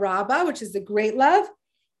 ahava rabbah, which is the great love.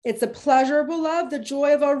 It's a pleasurable love, the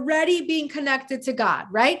joy of already being connected to God,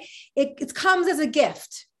 right? It comes as a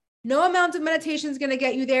gift. No amount of meditation is going to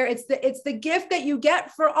get you there. It's the gift that you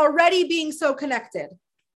get for already being so connected.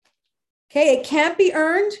 Okay, it can't be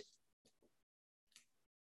earned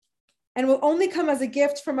and will only come as a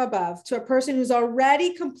gift from above to a person who's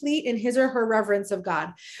already complete in his or her reverence of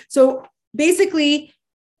God. So basically,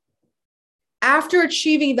 after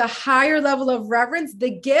achieving the higher level of reverence, the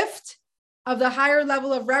gift of the higher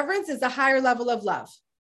level of reverence is the higher level of love.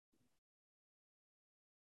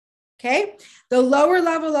 Okay? The lower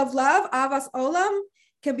level of love, avas olam,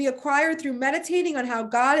 can be acquired through meditating on how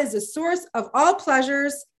God is the source of all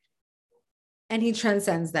pleasures and he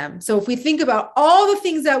transcends them. So if we think about all the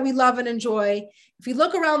things that we love and enjoy, if we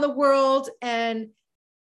look around the world and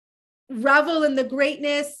revel in the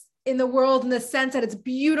greatness in the world in the sense that it's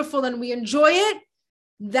beautiful and we enjoy it,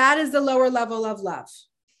 that is the lower level of love.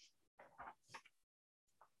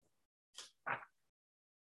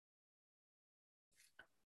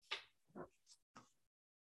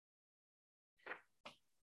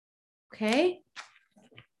 Okay.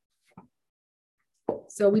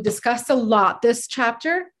 So we discussed a lot this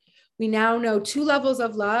chapter. We now know two levels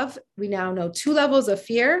of love. We now know two levels of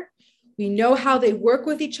fear. We know how they work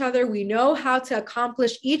with each other. We know how to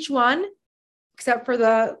accomplish each one, except for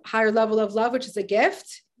the higher level of love, which is a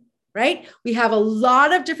gift, right? We have a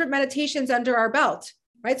lot of different meditations under our belt,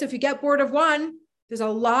 right? So if you get bored of one, there's a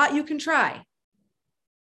lot you can try.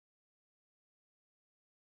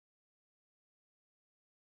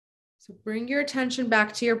 So bring your attention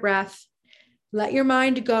back to your breath. Let your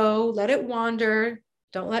mind go. Let it wander.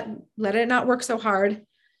 Don't let it not work so hard.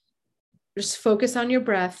 Just focus on your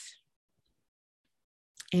breath.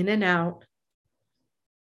 In and out.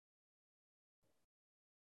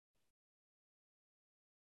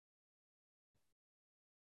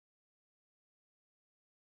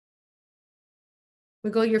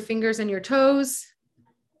 Wiggle your fingers and your toes.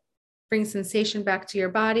 Bring sensation back to your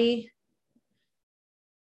body.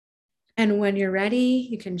 And when you're ready,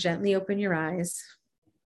 you can gently open your eyes.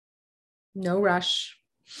 No rush.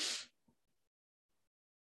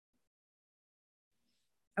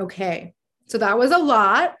 Okay, so that was a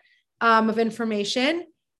lot of information.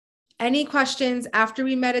 Any questions after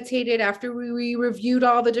we meditated, after we reviewed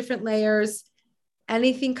all the different layers?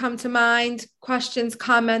 Anything come to mind? Questions,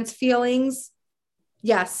 comments, feelings?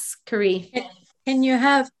 Yes, Kari. Can you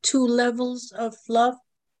have two levels of love,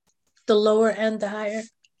 the lower and the higher?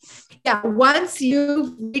 Yeah, once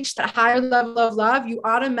you've reached that higher level of love, you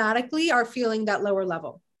automatically are feeling that lower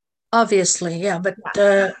level. Obviously, yeah, but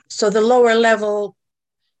so the lower level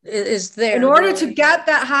is there. In order to get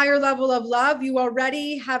that higher level of love, you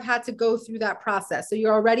already have had to go through that process. So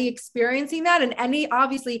you're already experiencing that. And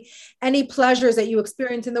obviously, any pleasures that you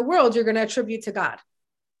experience in the world, you're going to attribute to God.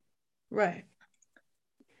 Right.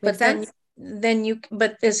 Make sense?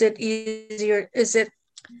 But is it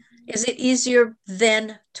easier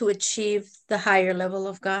then to achieve the higher level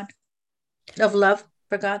of God, of love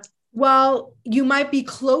for God? Well, you might be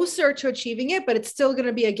closer to achieving it, but it's still going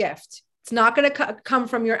to be a gift. It's not going to come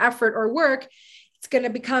from your effort or work. It's going to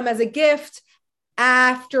become as a gift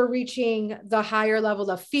after reaching the higher level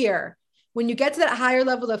of fear. When you get to that higher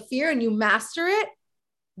level of fear and you master it,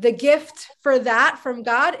 the gift for that from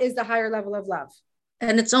God is the higher level of love.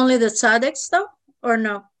 And it's only the tzaddiks though, or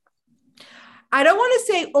no? I don't want to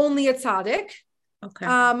say only a tzaddik. Okay.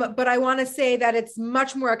 But I want to say that it's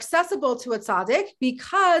much more accessible to a tzaddik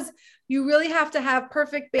because you really have to have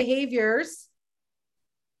perfect behaviors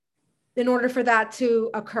in order for that to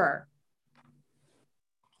occur.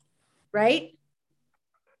 Right?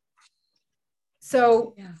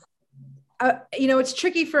 So, it's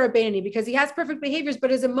tricky for a Beinoni because he has perfect behaviors, but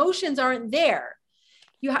his emotions aren't there.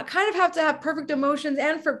 You kind of have to have perfect emotions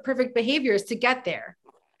and for perfect behaviors to get there.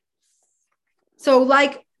 So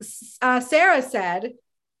like Sarah said,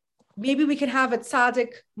 maybe we can have a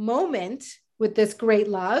tzaddik moment with this great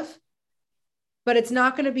love, but it's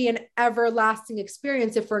not going to be an everlasting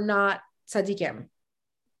experience if we're not tzaddikim.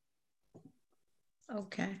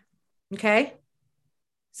 Okay.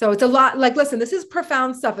 So it's a lot, like, listen, this is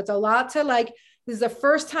profound stuff. It's a lot to this is the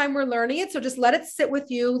first time we're learning it. So just let it sit with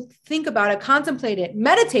you, think about it, contemplate it,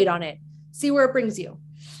 meditate on it, see where it brings you.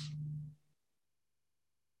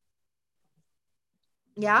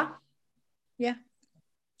 Yeah? Yeah.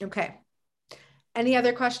 Okay. Any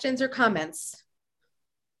other questions or comments?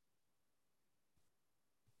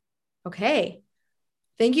 Okay.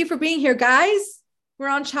 Thank you for being here, guys. We're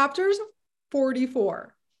on chapters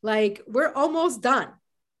 44. We're almost done.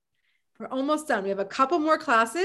 We have a couple more classes.